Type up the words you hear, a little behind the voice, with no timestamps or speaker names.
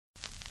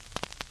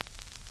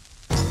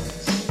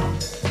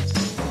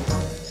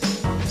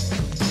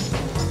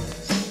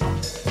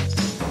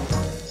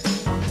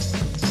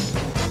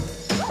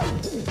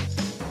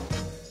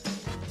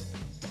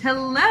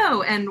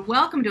Hello, and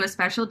welcome to a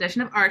special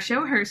edition of our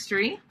show,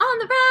 Herstory, On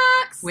the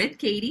Rocks with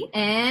Katie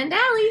and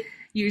Allie.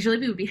 Usually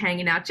we would be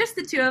hanging out, just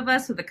the two of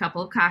us, with a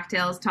couple of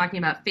cocktails, talking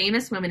about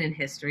famous women in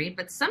history,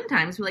 but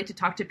sometimes we like to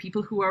talk to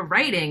people who are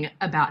writing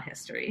about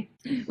history.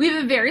 We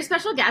have a very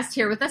special guest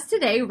here with us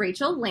today,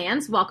 Rachel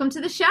Lance. Welcome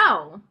to the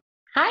show.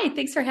 Hi,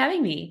 thanks for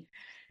having me.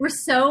 We're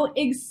so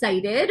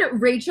excited.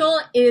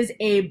 Rachel is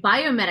a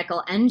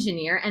biomedical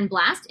engineer and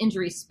blast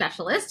injury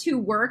specialist who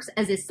works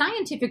as a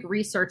scientific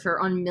researcher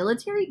on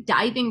military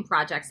diving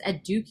projects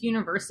at Duke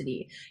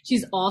University.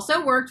 She's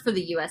also worked for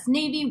the U.S.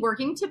 Navy,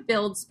 working to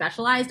build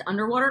specialized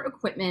underwater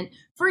equipment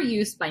for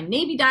use by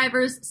Navy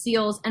divers,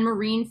 SEALs, and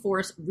Marine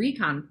Force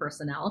recon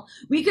personnel.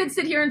 We could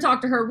sit here and talk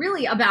to her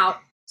really about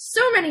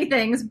so many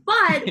things,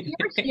 but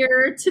you're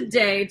here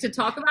today to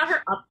talk about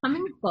her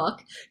upcoming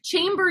book,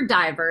 Chamber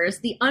Divers,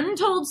 the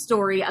untold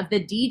story of the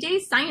D-Day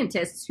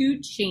scientists who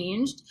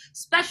changed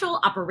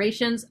special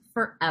operations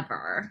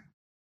forever.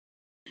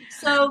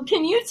 So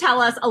can you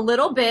tell us a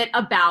little bit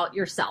about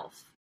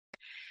yourself?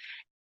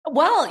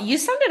 Well, you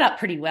summed it up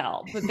pretty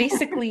well, but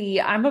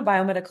basically I'm a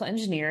biomedical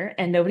engineer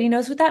and nobody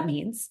knows what that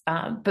means.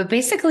 But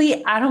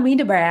basically, I don't mean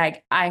to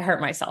brag, I hurt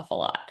myself a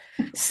lot.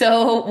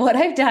 So what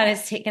I've done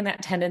is taken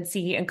that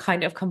tendency and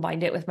kind of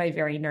combined it with my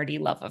very nerdy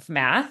love of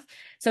math.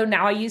 So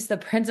now I use the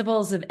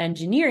principles of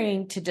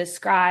engineering to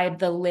describe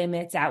the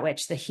limits at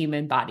which the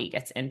human body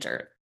gets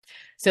injured.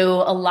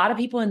 So a lot of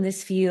people in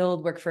this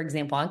field work, for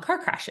example, on car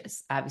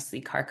crashes.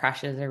 Obviously, car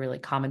crashes are a really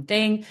common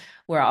thing.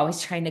 We're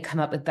always trying to come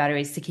up with better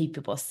ways to keep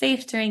people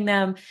safe during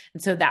them.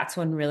 And so that's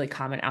one really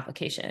common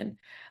application.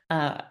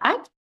 I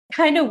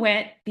kind of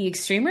went the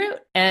extreme route.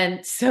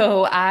 And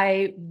so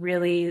I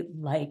really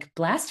like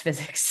blast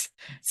physics.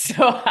 So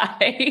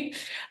I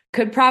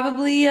could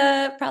probably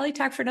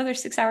talk for another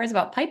 6 hours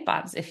about pipe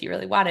bombs if you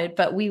really wanted,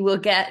 but we will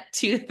get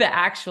to the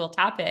actual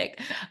topic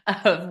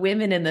of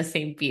women in the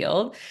same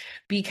field,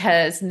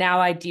 because now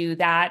I do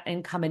that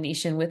in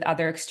combination with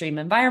other extreme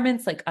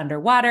environments like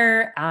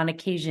underwater, on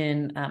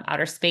occasion,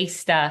 outer space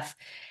stuff.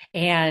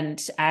 And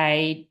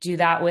I do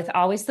that with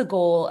always the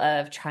goal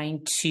of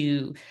trying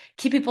to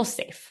keep people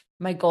safe.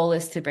 My goal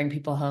is to bring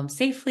people home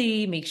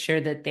safely, make sure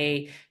that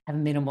they have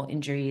minimal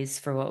injuries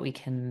for what we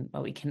can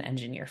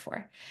engineer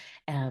for.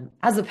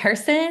 As a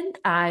person,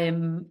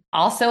 I'm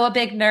also a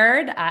big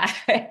nerd.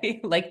 I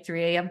like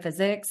 3 a.m.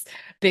 physics.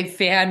 Big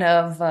fan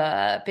of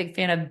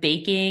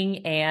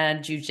baking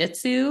and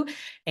jujitsu,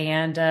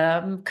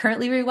 and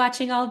currently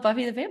rewatching all of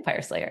Buffy the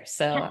Vampire Slayer.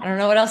 So I don't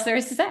know what else there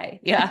is to say.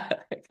 Yeah.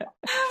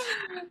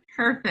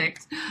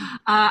 Perfect.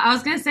 I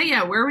was going to say,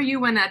 yeah, where were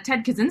you when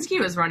Ted Kaczynski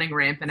was running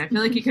rampant? I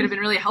feel like you could have been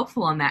really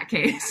helpful in that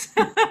case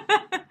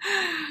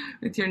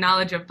with your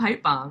knowledge of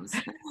pipe bombs.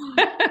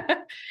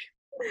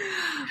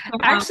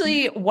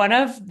 Actually, one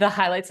of the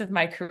highlights of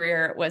my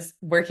career was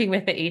working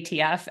with the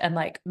ATF and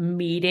like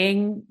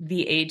meeting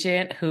the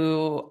agent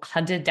who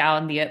hunted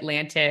down the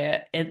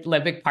Atlanta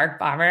Olympic Park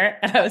bomber.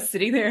 And I was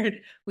sitting there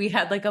and we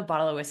had like a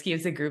bottle of whiskey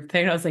as a group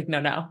thing. And I was like,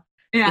 no,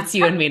 it's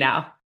you and me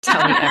now.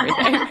 Tell me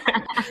everything.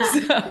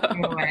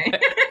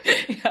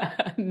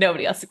 Yeah,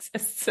 nobody else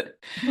exists.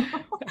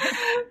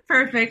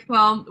 Perfect.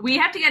 Well, we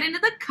have to get into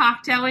the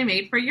cocktail we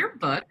made for your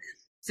book.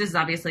 This is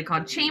obviously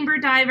called Chamber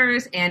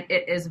Divers, and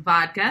it is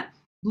vodka,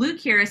 blue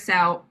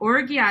curacao,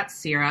 orgeat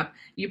syrup.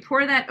 You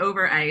pour that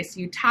over ice,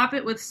 you top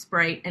it with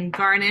Sprite, and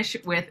garnish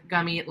with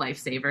gummy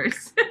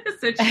lifesavers.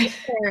 So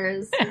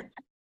cheers.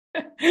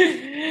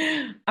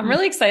 I'm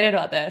really excited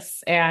about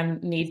this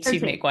and need to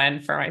make one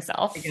for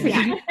myself.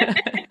 Yeah.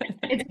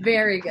 It's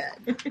very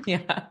good.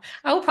 Yeah.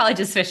 I will probably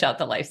just fish out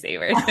the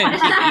lifesavers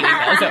and keep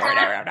eating those over and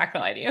over. I'm not going to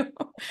lie to you.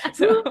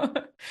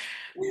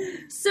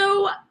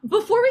 So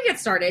before we get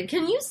started,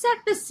 can you set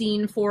the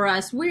scene for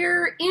us?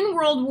 We're in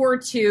World War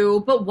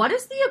II, but what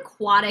is the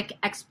aquatic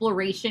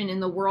exploration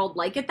in the world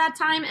like at that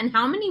time, and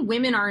how many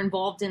women are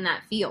involved in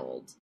that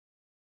field?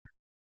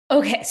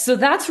 Okay, so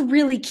that's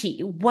really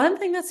key. One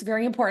thing that's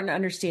very important to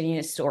understanding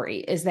this story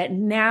is that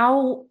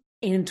now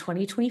in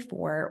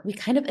 2024, we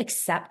kind of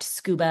accept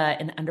scuba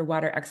and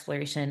underwater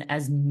exploration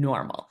as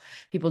normal.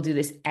 People do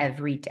this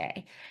every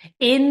day.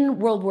 In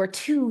World War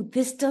II,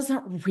 this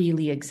doesn't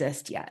really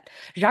exist yet.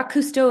 Jacques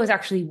Cousteau is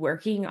actually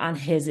working on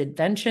his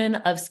invention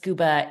of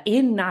scuba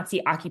in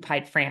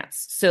Nazi-occupied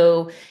France.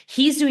 So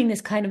he's doing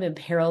this kind of in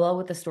parallel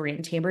with the story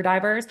in Chamber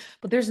Divers,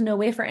 but there's no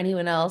way for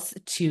anyone else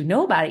to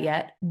know about it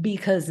yet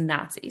because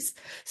Nazis.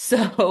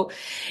 So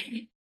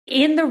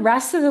in the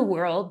rest of the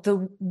world,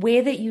 the way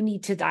that you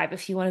need to dive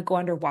if you want to go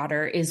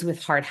underwater is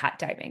with hard hat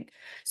diving.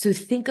 So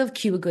think of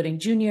Cuba Gooding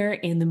Jr.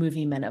 in the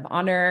movie Men of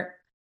Honor.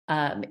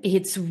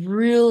 It's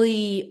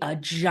really a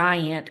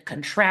giant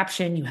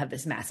contraption. You have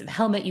this massive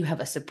helmet. You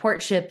have a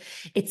support ship.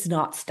 It's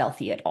not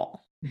stealthy at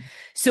all.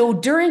 So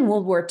during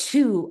World War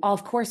II,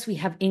 of course, we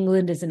have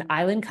England as an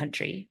island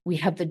country. We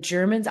have the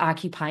Germans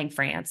occupying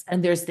France,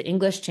 and there's the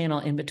English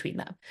Channel in between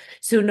them.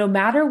 So no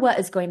matter what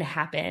is going to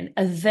happen,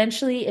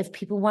 eventually, if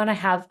people want to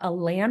have a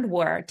land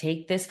war,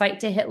 take this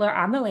fight to Hitler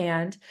on the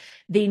land,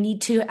 they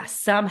need to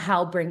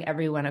somehow bring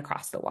everyone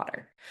across the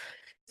water.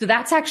 So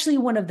that's actually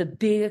one of the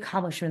big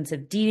accomplishments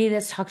of D-Day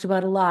that's talked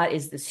about a lot,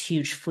 is this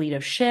huge fleet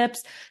of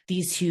ships,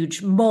 these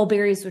huge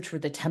mulberries, which were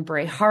the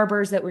temporary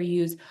harbors that were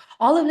used.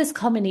 All of this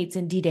culminates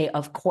in D-Day,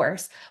 of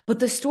course, but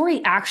the story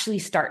actually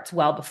starts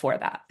well before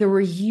that. There were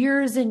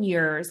years and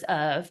years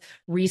of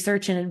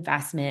research and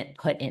investment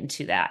put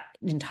into that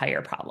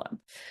entire problem.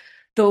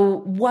 The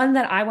one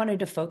that I wanted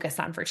to focus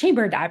on for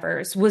chamber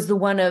divers was the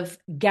one of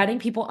getting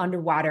people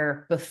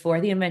underwater before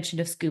the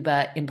invention of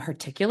scuba in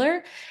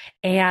particular.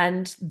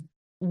 And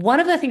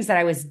one of the things that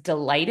I was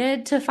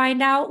delighted to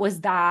find out was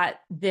that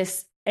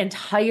this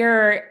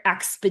entire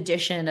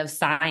expedition of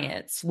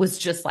science was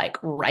just like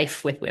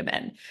rife with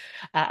women.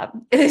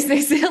 This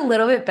makes it a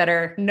little bit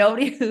better.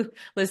 Nobody who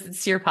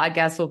listens to your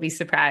podcast will be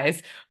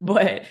surprised,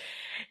 but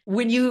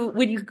when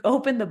you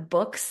open the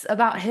books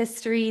about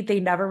history, they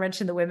never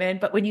mention the women.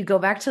 But when you go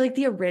back to like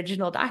the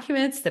original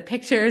documents, the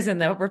pictures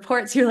and the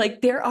reports, you're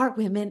like, there are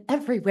women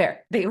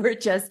everywhere. They were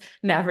just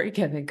never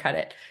given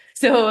credit.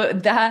 So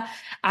that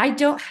I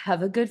don't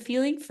have a good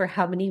feeling for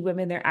how many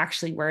women there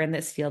actually were in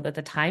this field at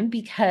the time,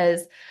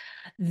 because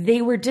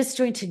they were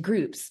disjointed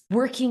groups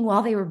working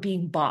while they were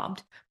being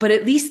bombed. But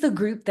at least the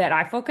group that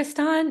I focused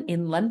on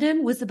in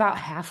London was about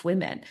half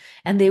women,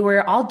 and they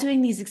were all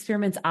doing these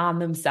experiments on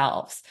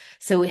themselves.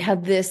 So we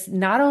had this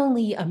not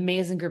only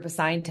amazing group of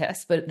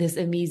scientists, but this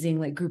amazing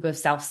like group of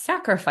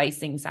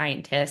self-sacrificing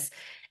scientists,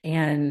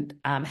 and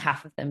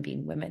half of them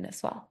being women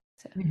as well.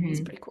 So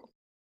it's pretty cool.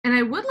 And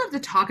I would love to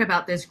talk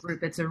about this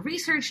group. It's a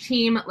research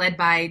team led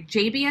by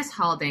JBS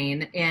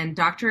Haldane and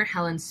Dr.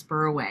 Helen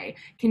Spurway.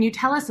 Can you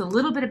tell us a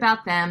little bit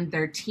about them,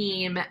 their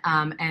team,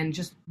 and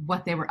just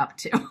what they were up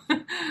to?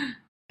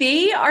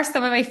 They are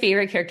some of my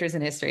favorite characters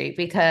in history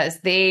because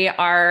they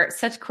are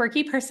such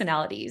quirky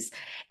personalities,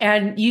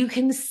 and you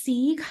can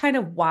see kind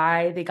of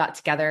why they got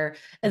together.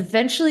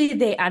 Eventually,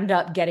 they end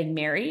up getting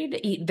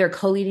married. They're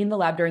co-leading the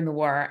lab during the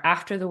war.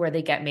 After the war,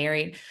 they get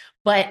married.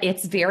 But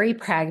it's very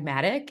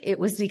pragmatic. It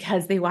was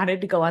because they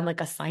wanted to go on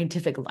like a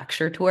scientific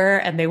lecture tour,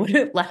 and they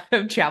wouldn't let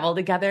them travel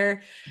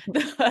together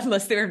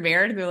unless they were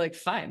married. And they're like,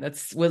 fine,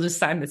 we'll just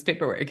sign this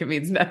paperwork. It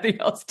means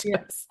nothing else to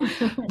us.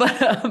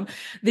 But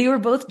they were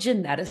both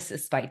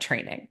geneticists by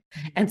training.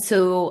 And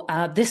so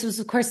this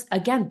was, of course,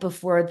 again,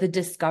 before the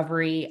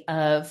discovery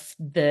of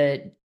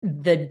the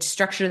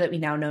structure that we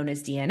now know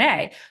as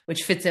DNA,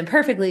 which fits in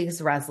perfectly because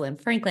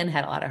Rosalind Franklin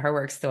had a lot of her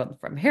work stolen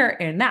from her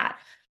in that.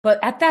 But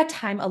at that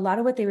time, a lot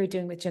of what they were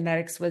doing with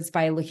genetics was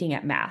by looking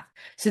at math.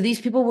 So these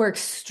people were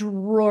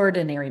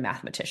extraordinary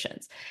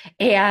mathematicians,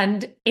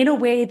 and in a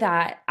way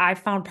that I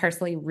found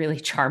personally really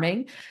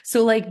charming.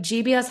 So like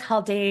JBS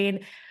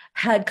Haldane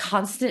had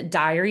constant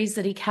diaries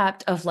that he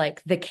kept of like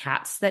the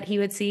cats that he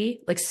would see,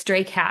 like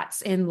stray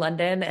cats in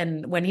London.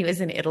 And when he was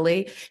in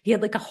Italy, he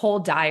had like a whole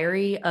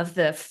diary of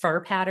the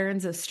fur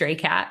patterns of stray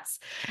cats.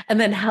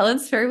 And then Helen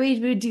Spurway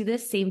would do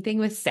this same thing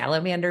with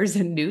salamanders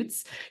and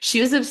newts.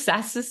 She was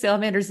obsessed with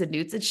salamanders and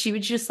newts, and she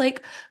would just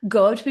like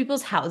go up to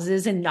people's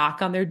houses and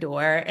knock on their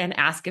door and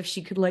ask if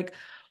she could like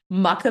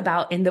muck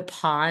about in the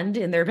pond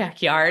in their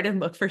backyard and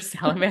look for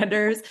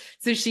salamanders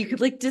so she could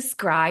like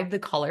describe the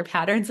color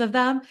patterns of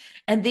them.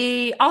 And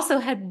they also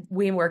had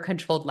way more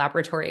controlled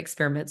laboratory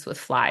experiments with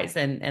flies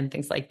and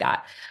things like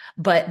that.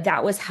 But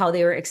that was how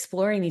they were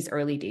exploring these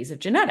early days of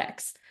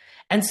genetics.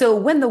 And so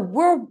when the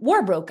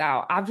war broke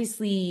out,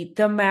 obviously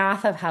the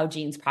math of how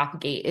genes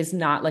propagate is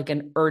not like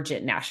an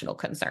urgent national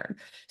concern.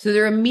 So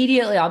they're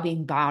immediately all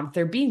being bombed.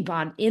 They're being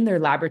bombed in their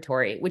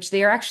laboratory, which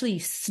they are actually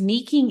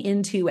sneaking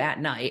into at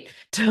night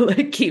to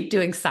like keep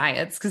doing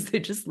science because they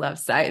just love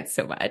science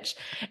so much.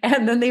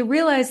 And then they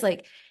realize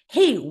like,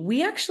 hey,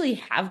 we actually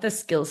have the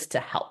skills to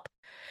help.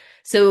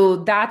 So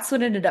that's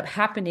what ended up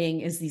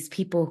happening is these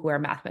people who are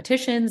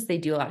mathematicians, they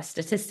do a lot of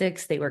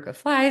statistics, they work with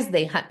flies,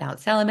 they hunt down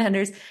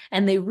salamanders,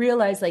 and they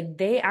realize like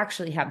they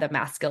actually have the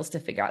math skills to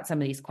figure out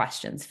some of these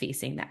questions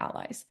facing the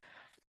Allies.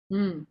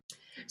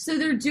 So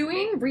they're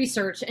doing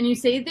research, and you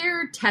say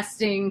they're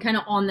testing kind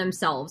of on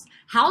themselves.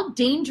 How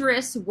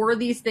dangerous were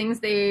these things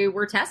they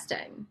were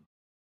testing?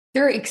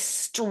 They're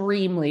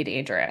extremely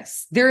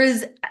dangerous.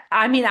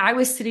 I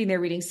was sitting there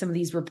reading some of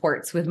these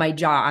reports with my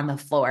jaw on the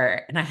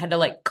floor, and I had to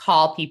like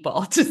call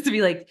people just to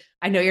be like,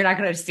 I know you're not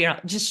going to understand.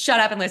 Just shut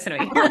up and listen to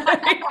me.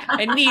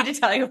 I need to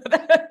tell you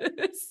about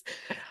this.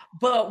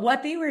 But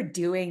what they were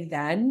doing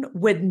then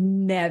would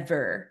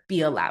never be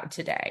allowed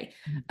today.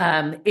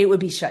 It would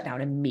be shut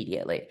down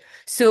immediately.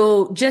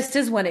 So just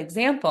as one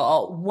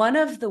example, one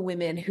of the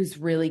women who's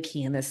really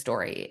key in this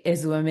story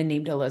is a woman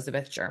named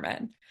Elizabeth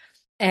German.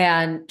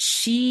 And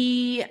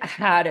she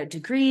had a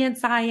degree in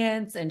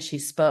science, and she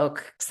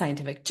spoke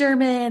scientific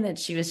German, and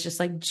she was just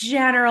like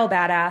general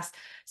badass.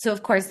 So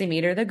of course they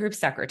made her the group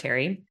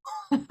secretary.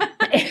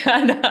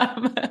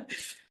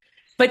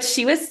 But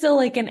she was still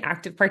like an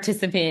active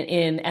participant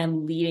in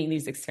and leading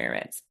these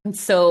experiments. And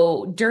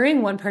so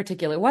during one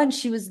particular one,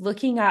 she was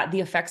looking at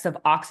the effects of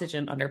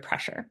oxygen under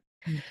pressure.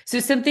 So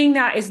something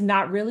that is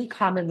not really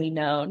commonly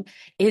known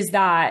is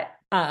that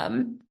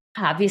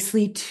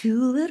Obviously,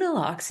 too little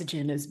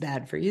oxygen is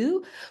bad for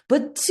you,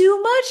 but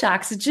too much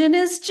oxygen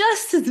is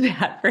just as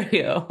bad for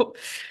you.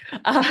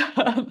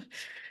 Um,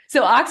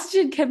 so,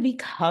 oxygen can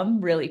become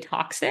really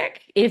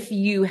toxic if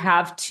you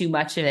have too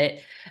much of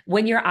it.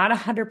 When you're on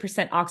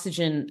 100%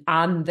 oxygen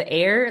on the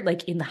air,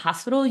 like in the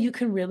hospital, you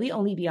can really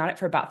only be on it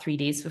for about 3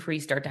 days before you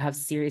start to have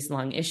serious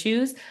lung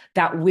issues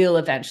that will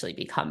eventually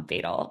become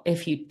fatal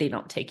if they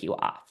don't take you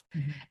off.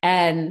 Mm-hmm.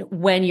 And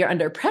when you're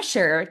under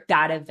pressure,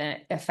 that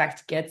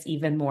effect gets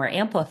even more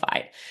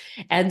amplified.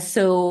 And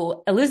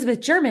so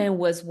Elizabeth German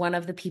was one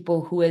of the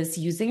people who was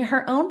using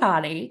her own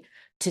body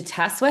to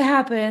test what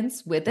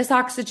happens with this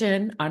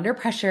oxygen under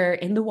pressure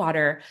in the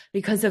water,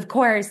 because of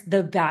course,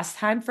 the best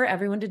time for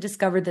everyone to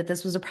discover that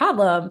this was a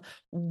problem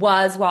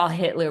was while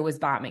Hitler was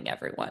bombing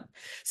everyone.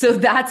 So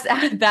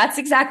that's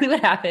exactly what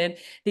happened.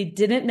 They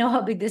didn't know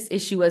how big this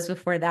issue was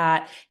before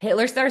that.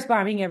 Hitler starts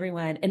bombing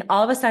everyone, and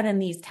all of a sudden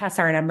these tests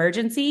are an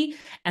emergency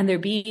and they're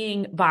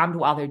being bombed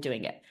while they're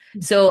doing it.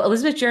 So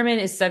Elizabeth German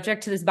is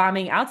subject to this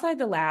bombing outside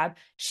the lab.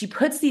 She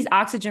puts these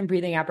oxygen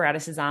breathing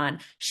apparatuses on.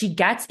 She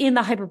gets in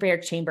the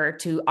hyperbaric chamber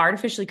to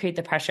artificially create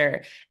the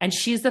pressure. And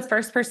she's the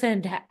first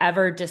person to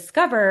ever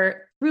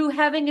discover, through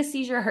having a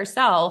seizure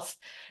herself,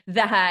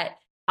 that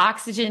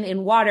oxygen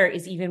in water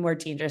is even more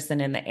dangerous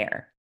than in the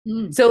air.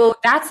 So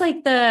that's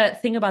like the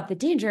thing about the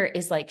danger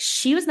is like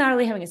she was not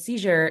only having a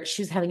seizure,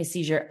 she was having a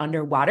seizure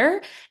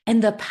underwater.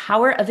 And the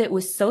power of it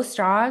was so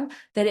strong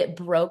that it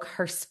broke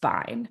her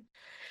spine.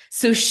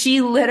 So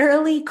she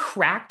literally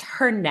cracked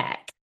her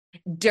neck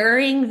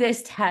during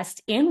this test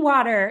in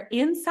water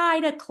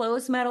inside a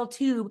closed metal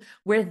tube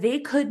where they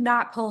could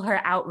not pull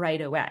her out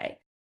right away.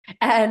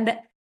 And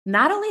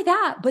not only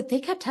that, but they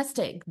kept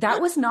testing.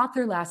 That was not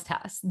their last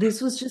test.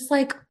 This was just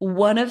like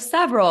one of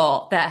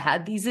several that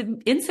had these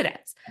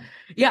incidents.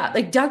 Yeah,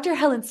 like Dr.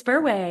 Helen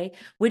Spurway,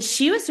 when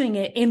she was doing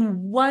it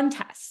in one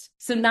test.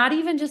 So not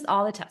even just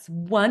all the tests,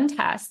 one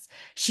test.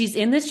 She's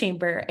in this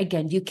chamber.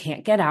 Again, you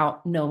can't get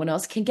out. No one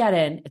else can get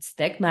in. It's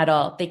thick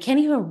metal. They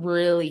can't even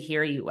really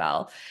hear you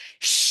well.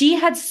 She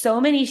had so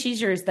many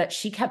seizures that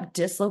she kept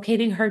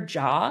dislocating her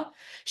jaw.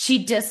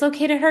 She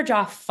dislocated her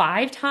jaw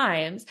 5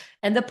 times,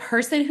 and the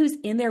person who's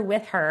in there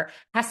with her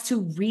has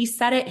to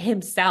reset it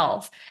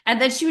himself. And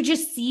then she would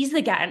just seize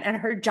again, and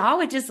her jaw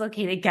would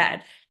dislocate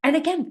again. And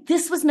again,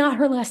 this was not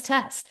her last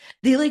test.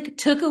 They like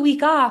took a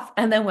week off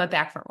and then went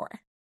back for more.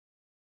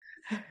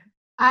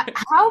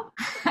 How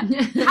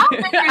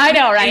I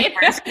know, right?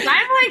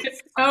 I'm like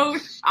so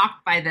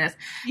shocked by this.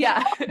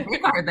 Yeah. How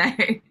big are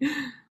they?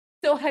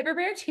 So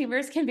hyperbaric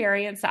chambers can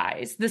vary in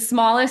size. The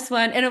smallest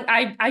one, and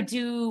I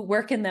do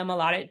work in them a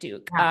lot at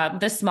Duke. Yeah.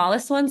 The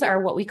smallest ones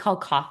are what we call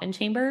coffin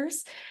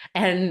chambers.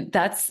 And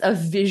that's a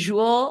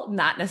visual,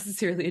 not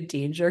necessarily a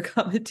danger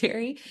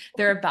commentary.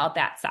 They're about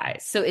that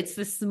size. So it's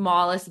the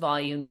smallest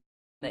volume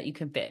that you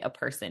can fit a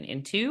person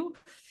into.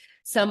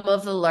 Some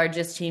of the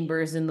largest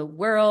chambers in the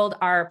world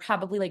are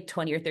probably like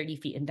 20 or 30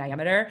 feet in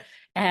diameter.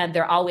 And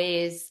they're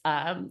always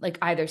like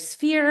either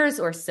spheres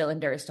or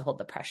cylinders to hold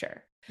the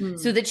pressure.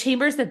 So the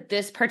chambers that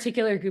this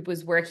particular group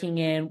was working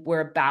in were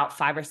about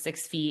 5 or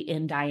 6 feet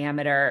in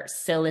diameter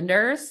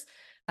cylinders.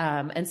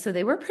 And so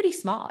they were pretty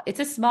small. It's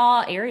a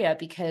small area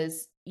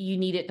because you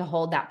need it to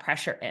hold that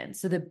pressure in.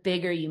 So the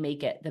bigger you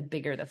make it, the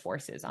bigger the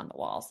force is on the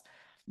walls.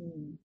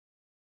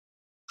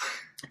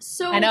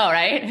 So I know,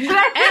 right?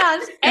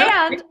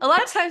 and a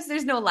lot of times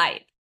there's no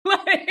light.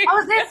 I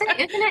was gonna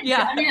say, isn't it?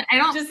 Yeah. I mean, I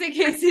don't. Just in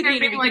case you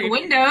need like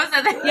windows.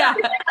 And then, yeah.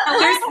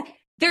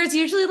 There's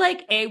usually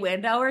like a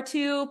window or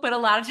two, but a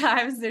lot of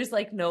times there's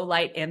like no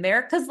light in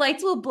there because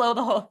lights will blow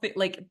the whole thing.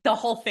 Like the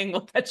whole thing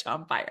will catch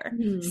on fire.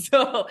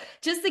 So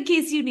just in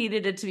case you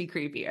needed it to be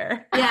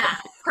creepier. Yeah,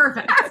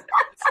 perfect.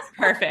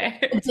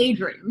 Perfect. A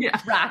daydream. Yeah.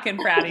 Rock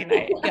and Friday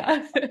night.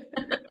 Yeah.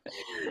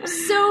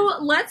 So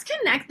let's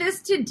connect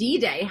this to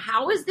D-Day.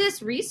 How is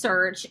this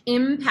research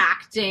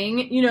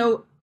impacting,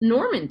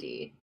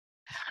 Normandy?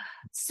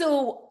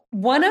 So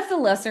one of the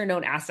lesser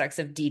known aspects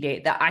of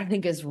D-Day that I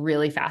think is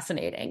really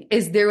fascinating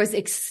is there was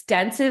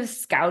extensive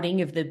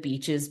scouting of the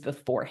beaches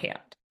beforehand.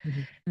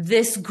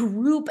 This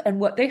group and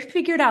what they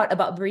figured out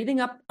about breathing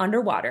up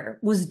underwater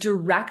was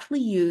directly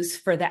used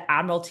for the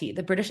Admiralty,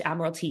 the British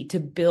Admiralty, to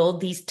build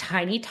these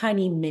tiny,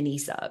 tiny mini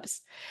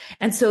subs.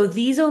 And so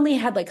these only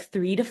had like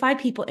 3 to 5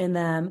 people in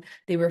them.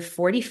 They were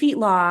 40 feet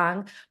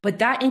long, but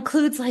that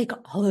includes like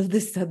all of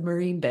the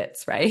submarine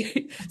bits,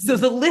 right? So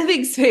the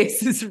living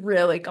space is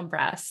really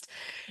compressed.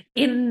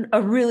 In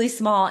a really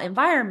small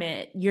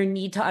environment, your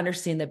need to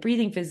understand the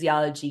breathing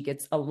physiology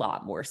gets a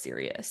lot more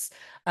serious.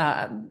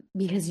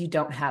 Because you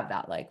don't have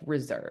that like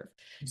reserve.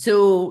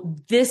 So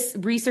this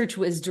research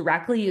was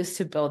directly used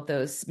to build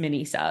those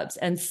mini subs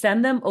and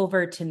send them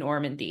over to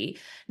Normandy,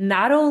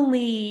 not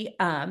only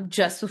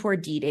just before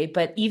D-Day,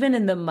 but even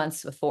in the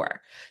months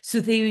before.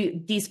 So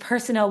these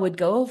personnel would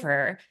go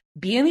over,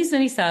 be in these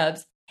mini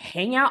subs,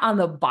 hang out on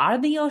the bottom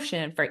of the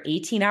ocean for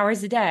 18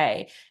 hours a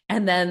day.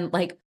 And then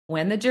like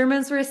when the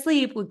Germans were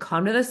asleep, would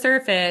come to the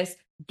surface,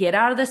 get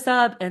out of the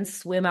sub and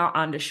swim out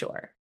onto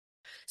shore.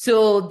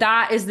 So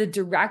that is the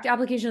direct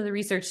application of the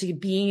research to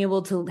being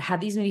able to have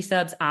these mini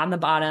subs on the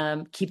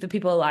bottom, keep the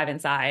people alive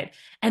inside.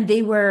 And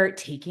they were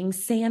taking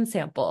sand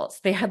samples.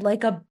 They had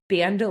like a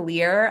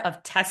bandolier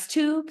of test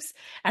tubes,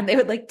 and they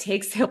would like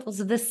take samples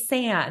of the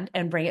sand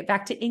and bring it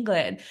back to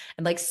England.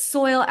 And like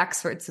soil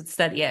experts would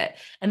study it.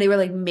 And they were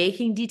like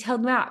making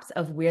detailed maps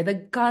of where the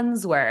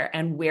guns were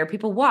and where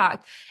people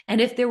walked.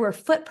 And if there were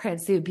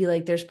footprints, they would be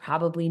like, there's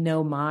probably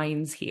no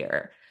mines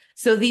here.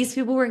 So these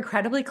people were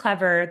incredibly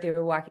clever. They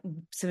were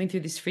swimming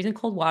through this freezing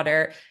cold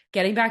water,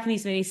 getting back in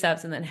these mini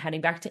subs, and then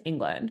heading back to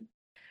England.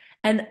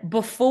 And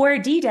before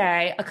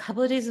D-Day, a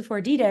couple of days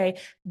before D-Day,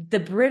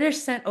 the British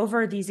sent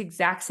over these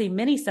exact same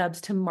mini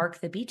subs to mark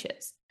the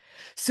beaches.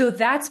 So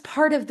that's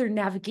part of their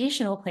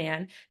navigational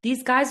plan.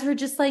 These guys were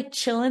just like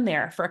chilling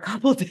there for a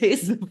couple of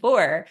days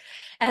before.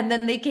 And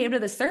then they came to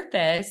the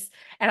surface.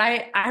 And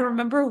I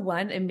remember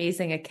one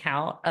amazing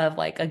account of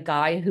like a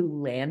guy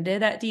who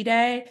landed at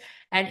D-Day.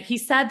 And he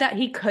said that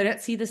he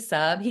couldn't see the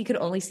sub. He could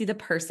only see the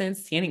person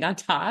standing on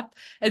top.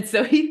 And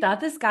so he thought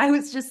this guy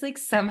was just like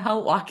somehow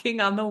walking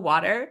on the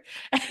water.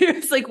 And he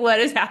was like, what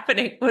is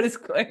happening? What is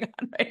going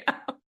on right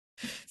now?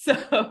 So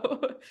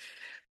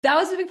that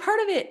was a big part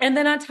of it. And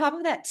then on top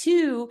of that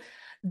too,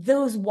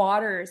 those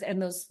waters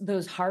and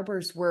those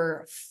harbors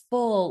were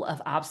full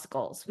of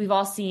obstacles. We've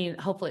all seen,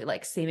 hopefully,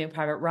 like Saving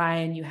Private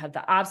Ryan, you have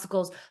the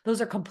obstacles. Those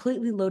are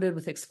completely loaded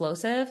with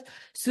explosive.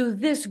 So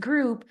this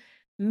group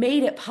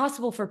made it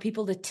possible for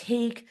people to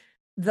take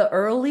the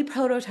early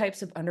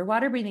prototypes of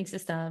underwater breathing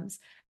systems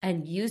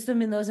and use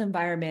them in those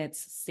environments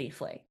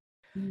safely.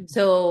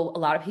 So a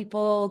lot of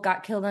people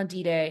got killed on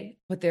D-Day,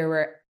 but there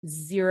were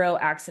 0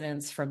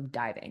 accidents from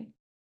diving.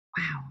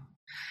 Wow.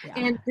 Yeah.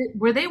 And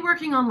were they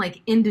working on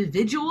like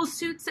individual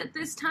suits at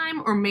this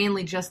time or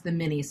mainly just the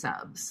mini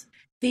subs?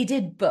 They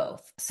did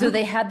both. So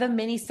they had the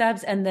mini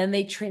subs and then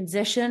they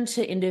transitioned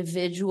to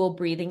individual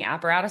breathing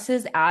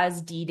apparatuses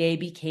as D-Day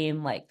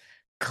became like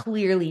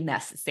clearly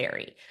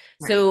necessary.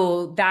 Right.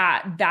 So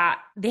that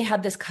they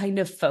had this kind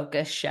of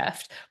focus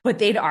shift, but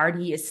they'd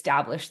already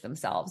established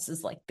themselves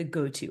as like the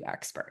go-to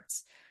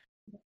experts.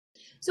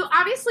 So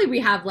obviously we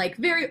have like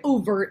very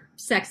overt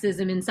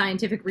sexism in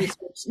scientific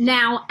research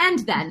now and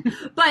then,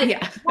 but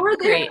were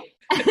there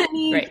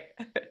any,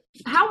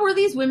 how were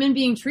these women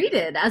being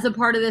treated as a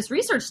part of this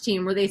research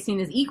team? Were they seen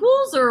as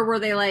equals or were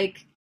they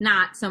like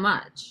not so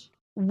much?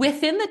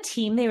 Within the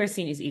team, they were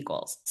seen as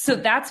equals. So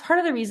that's part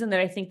of the reason that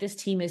I think this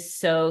team is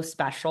so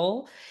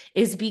special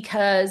is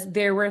because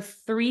there were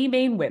 3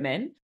 main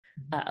women,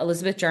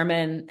 Elizabeth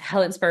German,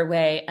 Helen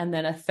Spurway, and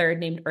then a third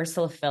named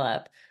Ursula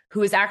Philipp,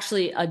 who was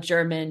actually a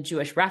German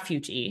Jewish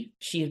refugee.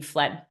 She had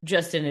fled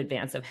just in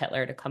advance of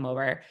Hitler to come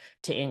over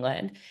to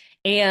England.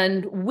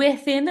 And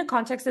within the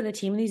context of the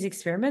team in these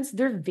experiments,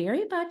 they're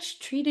very much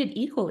treated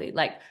equally.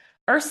 Like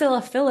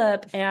Ursula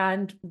Philipp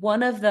and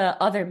one of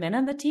the other men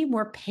on the team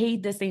were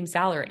paid the same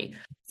salary.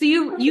 So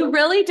you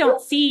really don't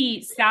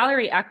see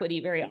salary equity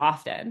very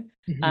often.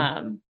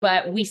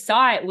 But we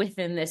saw it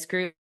within this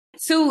group.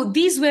 So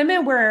these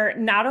women were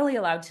not only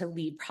allowed to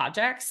lead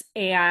projects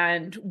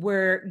and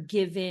were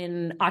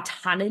given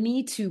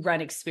autonomy to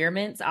run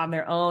experiments on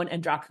their own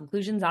and draw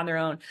conclusions on their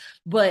own,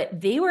 but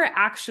they were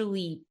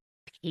actually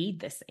paid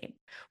the same,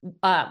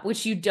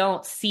 which you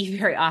don't see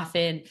very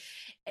often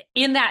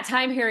in that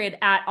time period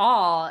at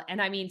all. And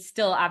I mean,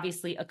 still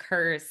obviously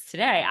occurs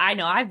today. I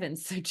know I've been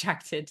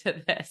subjected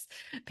to this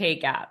pay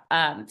gap.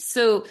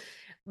 So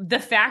the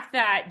fact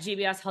that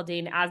JBS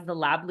Haldane, as the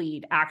lab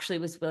lead, actually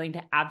was willing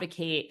to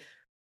advocate,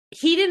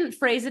 he didn't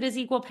phrase it as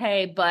equal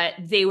pay, but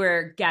they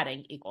were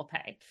getting equal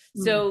pay.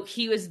 So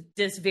he was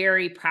this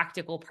very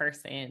practical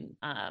person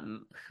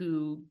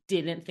who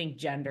didn't think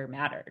gender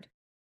mattered.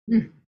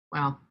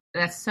 Wow.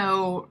 That's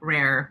so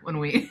rare when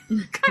we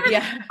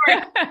yeah.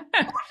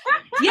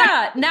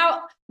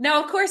 Now,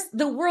 of course,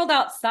 the world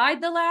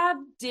outside the lab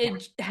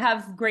did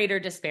have greater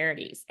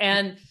disparities.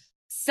 And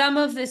some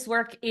of this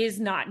work is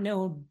not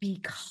known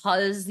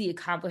because the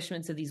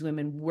accomplishments of these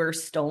women were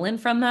stolen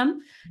from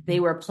them. They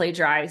were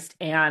plagiarized,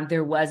 and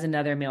there was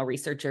another male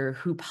researcher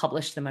who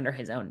published them under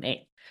his own name.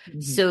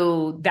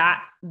 So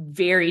that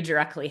very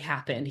directly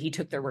happened. He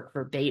took their work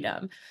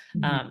verbatim.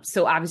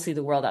 So obviously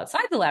the world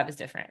outside the lab is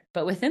different,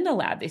 but within the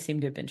lab, they seem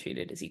to have been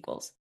treated as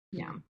equals.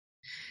 Yeah.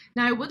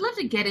 Now, I would love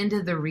to get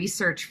into the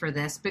research for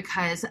this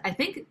because I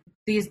think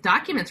these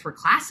documents were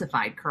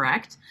classified,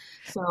 correct?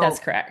 So that's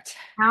correct.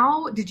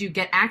 How did you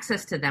get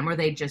access to them? Were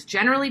they just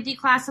generally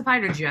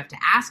declassified or did you have to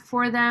ask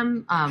for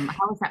them?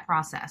 How was that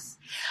process?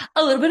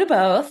 A little bit of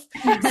both.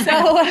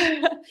 So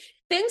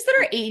things that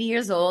are 80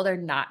 years old are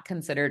not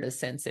considered as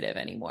sensitive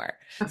anymore.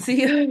 So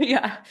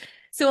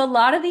So a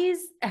lot of these,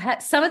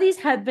 some of these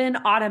had been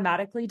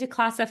automatically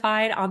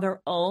declassified on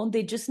their own.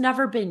 They'd just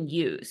never been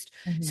used.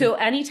 So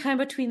anytime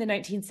between the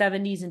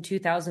 1970s and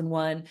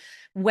 2001,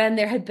 when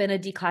there had been a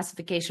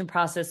declassification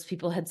process,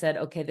 people had said,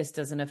 okay, this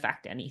doesn't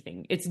affect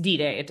anything. It's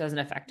D-Day. It doesn't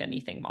affect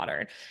anything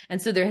modern.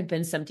 And so there had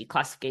been some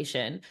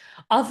declassification.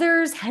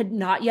 Others had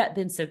not yet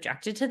been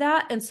subjected to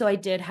that. And so I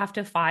did have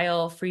to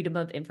file Freedom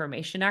of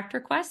Information Act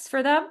requests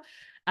for them.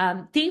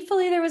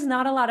 Thankfully, there was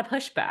not a lot of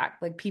pushback.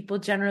 Like people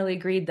generally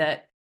agreed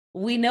that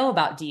we know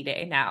about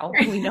D-Day now.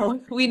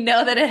 We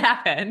know that it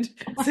happened.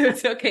 So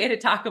it's okay to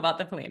talk about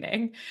the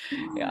planning.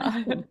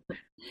 Yeah.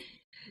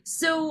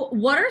 So,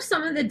 what are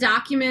some of the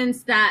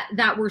documents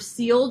that were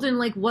sealed, and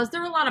like, was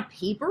there a lot of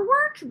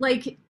paperwork?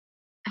 Like,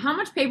 how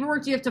much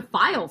paperwork do you have to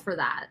file for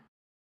that?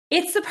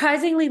 It's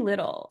surprisingly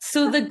little.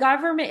 So the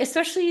government,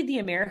 especially the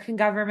American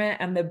government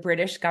and the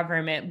British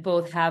government,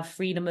 both have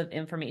freedom of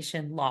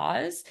information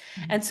laws.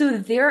 And so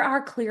there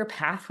are clear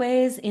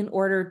pathways in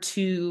order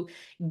to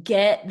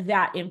get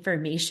that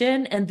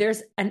information. And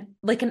there's an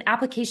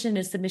application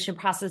and submission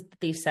process that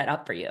they've set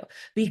up for you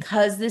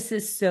because this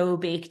is so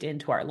baked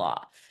into our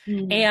law.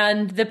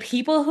 And the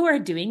people who are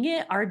doing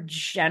it are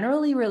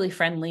generally really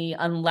friendly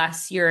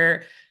unless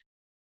you're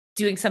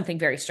doing something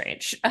very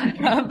strange.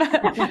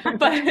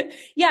 But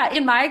yeah,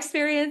 in my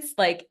experience,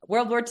 like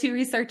World War II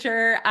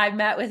researcher, I've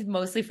met with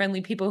mostly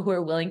friendly people who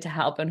are willing to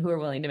help and who are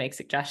willing to make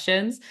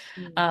suggestions.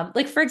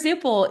 Like for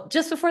example,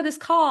 just before this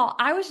call,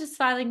 I was just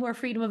filing more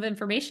Freedom of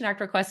Information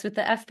Act requests with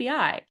the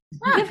FBI.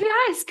 The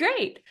FBI is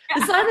great.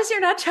 As long as you're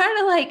not trying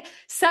to like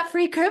set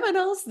free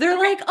criminals. They're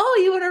like, oh,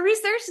 you want to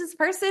research this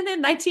person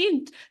in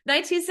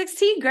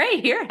 1916?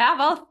 Great. Here,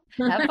 have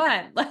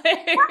fun.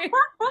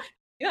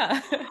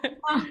 Yeah.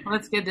 Oh,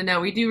 that's good to know.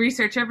 We do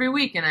research every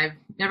week, and I've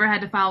never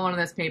had to file one of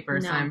those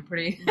papers, so I'm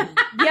pretty...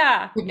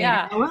 Yeah.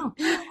 Oh, well.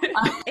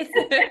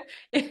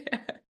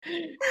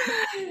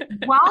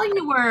 While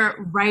you were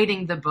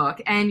writing the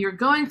book, and you're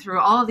going through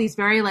all of these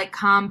very, like,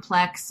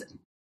 complex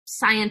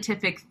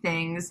scientific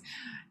things,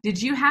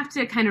 did you have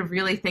to kind of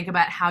really think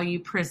about how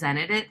you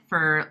presented it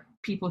for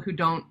people who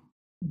don't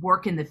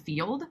work in the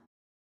field?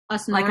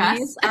 Us like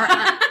normies?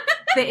 us?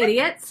 The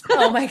idiots?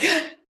 Oh, my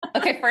God.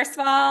 Okay, first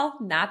of all,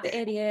 not the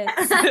idiots.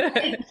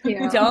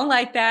 You. Don't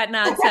like that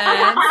nonsense.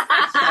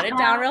 Shut it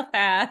down real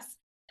fast.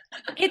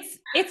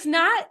 It's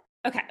not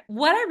okay.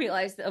 What I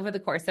realized over the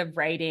course of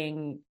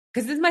writing,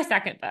 because this is my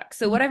second book.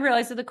 So what I've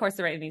realized over the course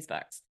of writing these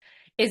books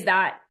is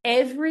that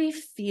every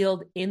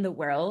field in the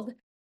world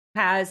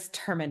has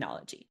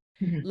terminology.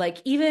 Like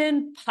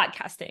even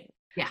podcasting.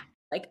 Yeah.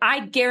 Like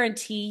I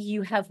guarantee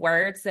you have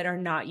words that are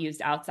not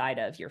used outside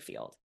of your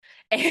field.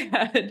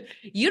 And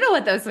you know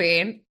what those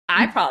mean.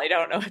 I probably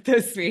don't know what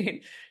those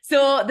mean.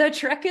 So the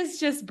trick is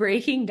just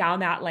breaking down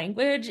that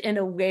language in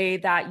a way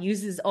that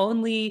uses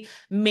only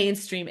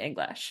mainstream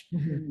English.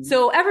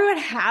 So everyone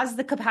has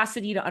the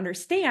capacity to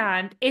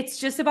understand. It's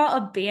just about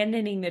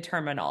abandoning the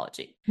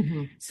terminology.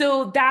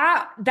 So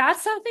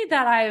that's something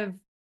that I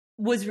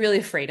was really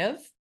afraid of,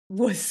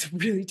 was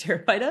really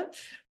terrified of,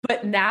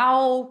 but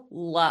now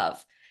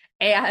love.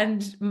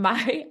 And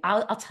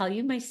I'll tell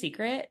you my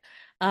secret.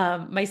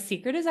 My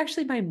secret is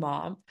actually my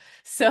mom.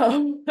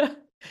 So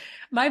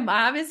my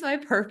mom is my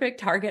perfect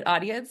target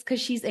audience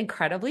because she's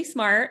incredibly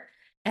smart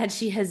and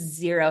she has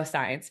zero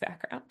science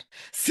background.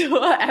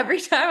 So every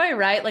time I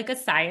write like a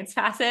science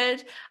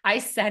passage, I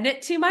send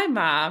it to my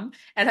mom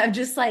and I'm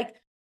just like,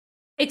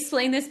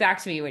 explain this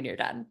back to me when you're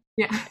done.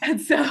 Yeah. And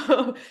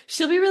so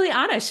she'll be really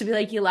honest. She'll be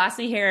like, you lost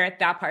me here.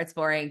 That part's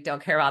boring.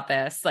 Don't care about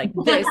this. Like,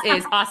 this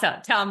is awesome.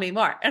 Tell me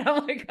more. And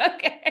I'm like,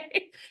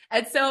 okay.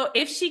 And so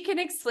if she can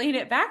explain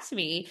it back to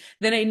me,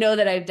 then I know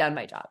that I've done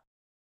my job.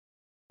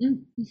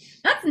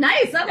 That's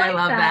nice. I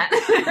love that.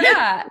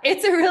 Yeah.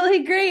 It's a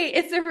really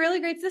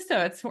great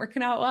system. It's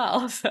working out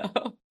well. So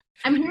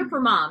I'm here for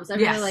moms. I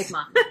really like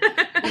moms.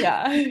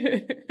 Yeah.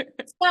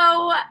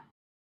 So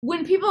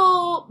when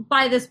people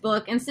buy this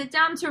book and sit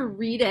down to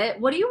read it,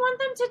 what do you want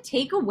them to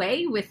take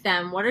away with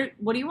them? What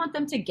do you want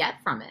them to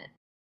get from it?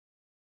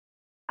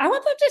 I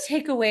want them to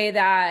take away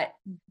that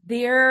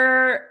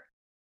there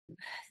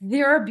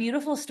are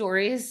beautiful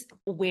stories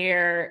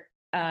where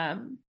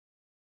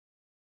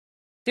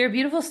there are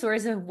beautiful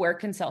stories of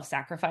work and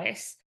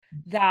self-sacrifice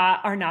that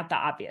are not the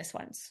obvious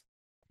ones.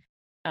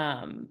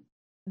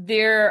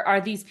 There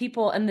are these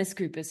people, and this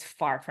group is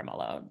far from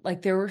alone.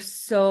 Like there were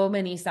so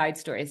many side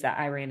stories that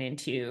I ran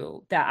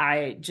into that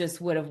I just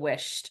would have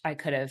wished I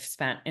could have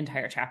spent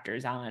entire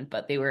chapters on,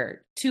 but they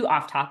were too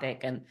off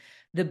topic and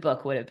the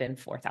book would have been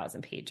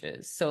 4,000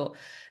 pages. So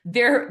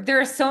there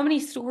are so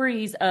many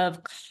stories of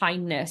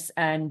kindness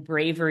and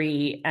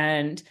bravery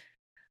and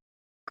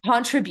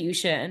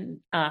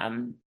contribution.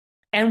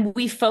 And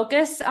we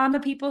focus on the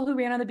people who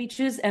ran on the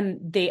beaches, and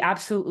they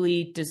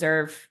absolutely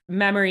deserve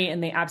memory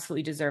and they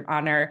absolutely deserve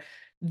honor.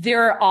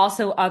 There are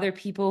also other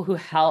people who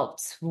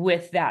helped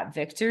with that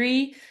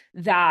victory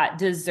that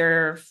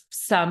deserve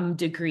some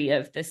degree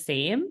of the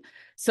same.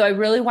 So I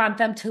really want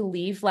them to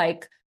leave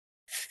like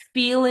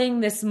feeling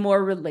this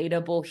more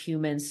relatable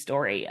human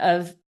story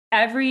of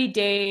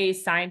everyday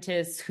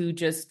scientists who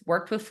just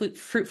worked with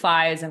fruit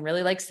flies and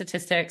really like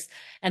statistics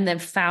and then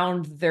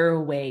found their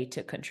way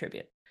to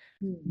contribute.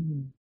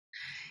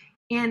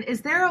 And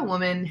is there a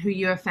woman who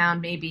you have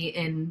found maybe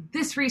in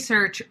this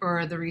research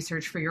or the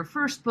research for your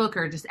first book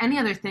or just any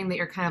other thing that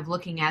you're kind of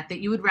looking at that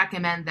you would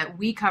recommend that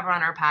we cover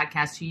on our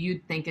podcast who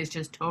you'd think is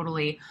just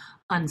totally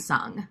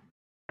unsung?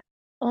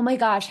 Oh my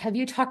gosh. Have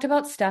you talked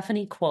about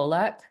Stephanie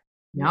Kwolek?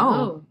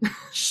 No.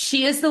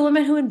 She is the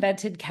woman who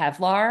invented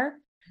Kevlar.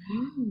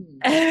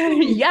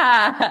 Mm.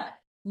 Yeah.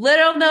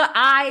 Little no,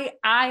 I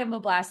am a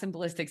blast and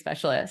ballistic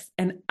specialist,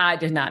 and I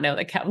did not know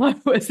that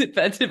Kevlar was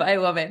invented by a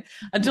woman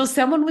until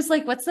someone was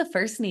like, "What's the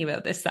first name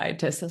of this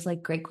scientist?" I was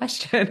like, "Great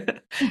question."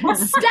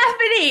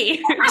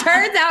 Stephanie.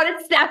 Turns out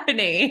it's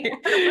Stephanie.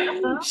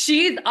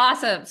 She's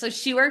awesome. So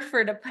she worked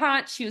for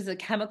DuPont. She was a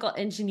chemical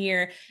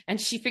engineer,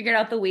 and she figured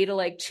out the way to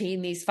like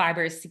chain these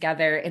fibers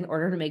together in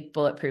order to make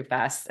bulletproof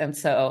vests. And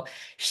so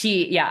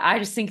I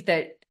just think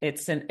that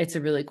it's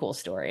a really cool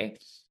story.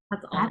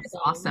 That's That's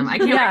awesome. awesome. I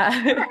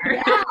can't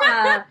wait.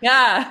 Yeah.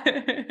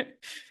 Yeah.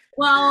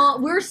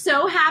 Well, we're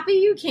so happy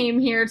you came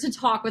here to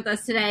talk with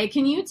us today.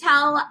 Can you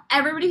tell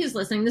everybody who's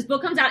listening, this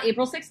book comes out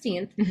April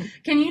 16th.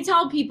 Can you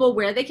tell people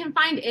where they can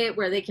find it,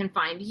 where they can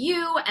find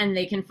you, and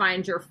they can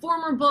find your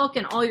former book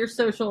and all your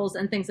socials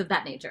and things of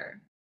that nature?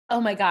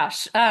 Oh my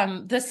gosh.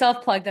 The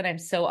self-plug that I'm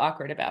so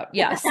awkward about.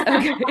 Yes.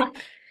 Okay.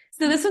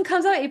 So this one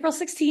comes out April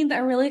 16th.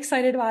 I'm really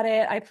excited about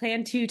it. I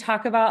plan to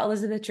talk about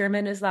Elizabeth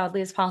German as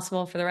loudly as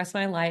possible for the rest of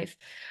my life.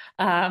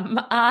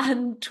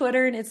 On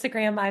Twitter and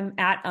Instagram, I'm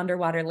at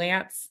Underwater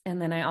Lance. And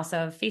then I also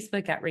have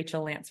Facebook at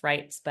Rachel Lance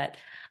Writes. But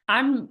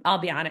I'll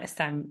be honest,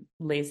 I'm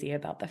lazy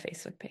about the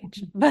Facebook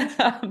page. But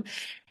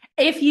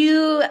if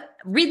you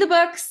read the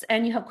books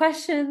and you have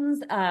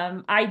questions,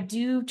 I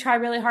do try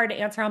really hard to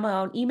answer on my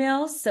own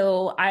emails.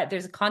 So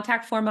there's a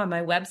contact form on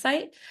my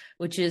website,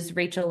 which is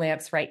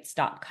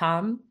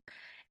rachellanceWrites.com.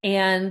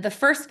 And the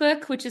first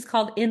book, which is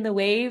called In the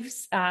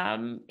Waves,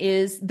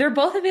 they're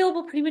both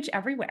available pretty much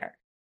everywhere.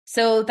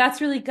 So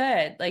that's really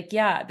good. Like,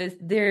 yeah,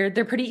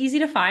 they're pretty easy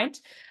to find.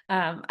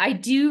 I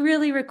do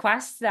really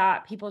request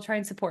that people try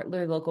and support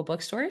their local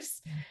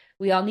bookstores.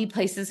 We all need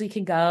places we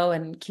can go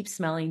and keep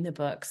smelling the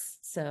books.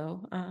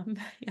 So,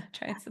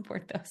 try and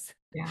support those.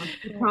 Yeah,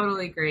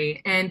 totally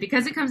agree. And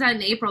because it comes out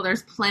in April,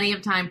 there's plenty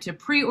of time to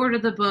pre-order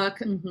the book,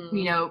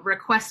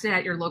 request it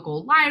at your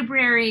local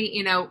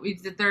library.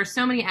 There are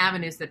so many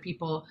avenues that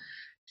people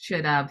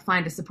should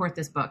find to support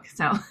this book.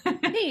 So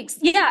thanks.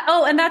 Yeah.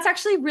 Oh, and that's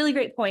actually a really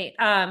great point.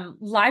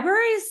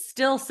 Libraries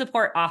still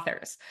support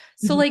authors.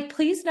 So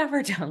please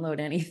never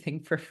download anything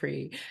for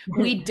free.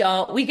 We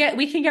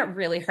can get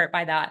really hurt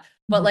by that.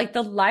 But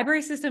the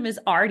library system is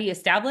already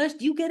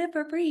established. You get it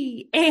for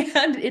free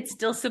and it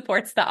still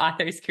supports the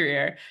author's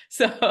career.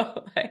 So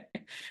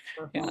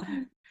yeah.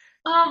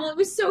 Oh, well, it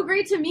was so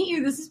great to meet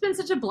you. This has been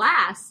such a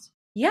blast.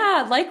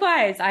 Yeah,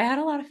 likewise. I had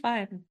a lot of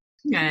fun.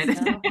 Good.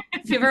 So,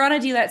 if you ever want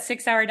to do that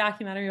 6-hour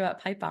documentary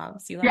about pipe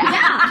bombs, you let me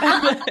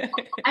know.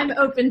 I'm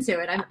open to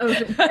it. I'm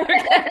open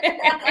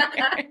to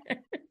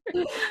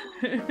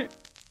it.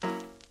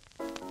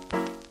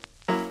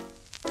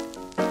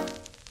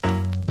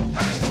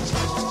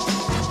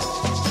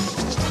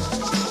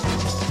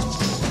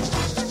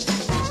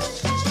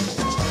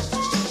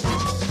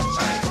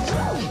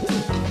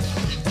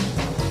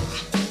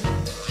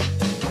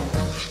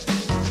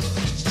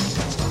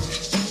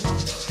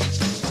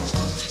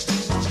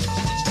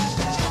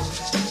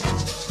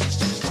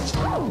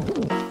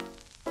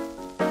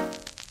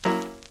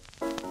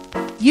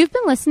 You've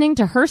been listening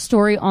to Her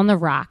Story on the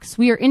Rocks.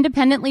 We are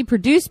independently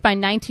produced by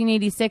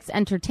 1986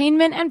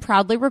 Entertainment and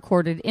proudly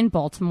recorded in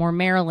Baltimore,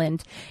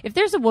 Maryland. If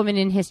there's a woman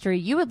in history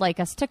you would like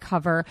us to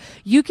cover,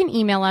 you can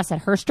email us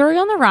at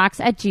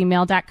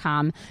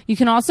herstoryontheRocks@gmail.com. You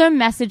can also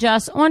message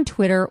us on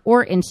Twitter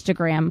or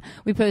Instagram.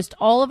 We post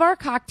all of our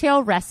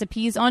cocktail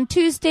recipes on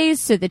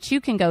Tuesdays so that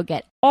you can go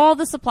get all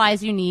the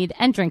supplies you need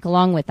and drink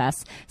along with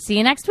us. See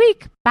you next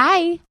week.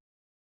 Bye.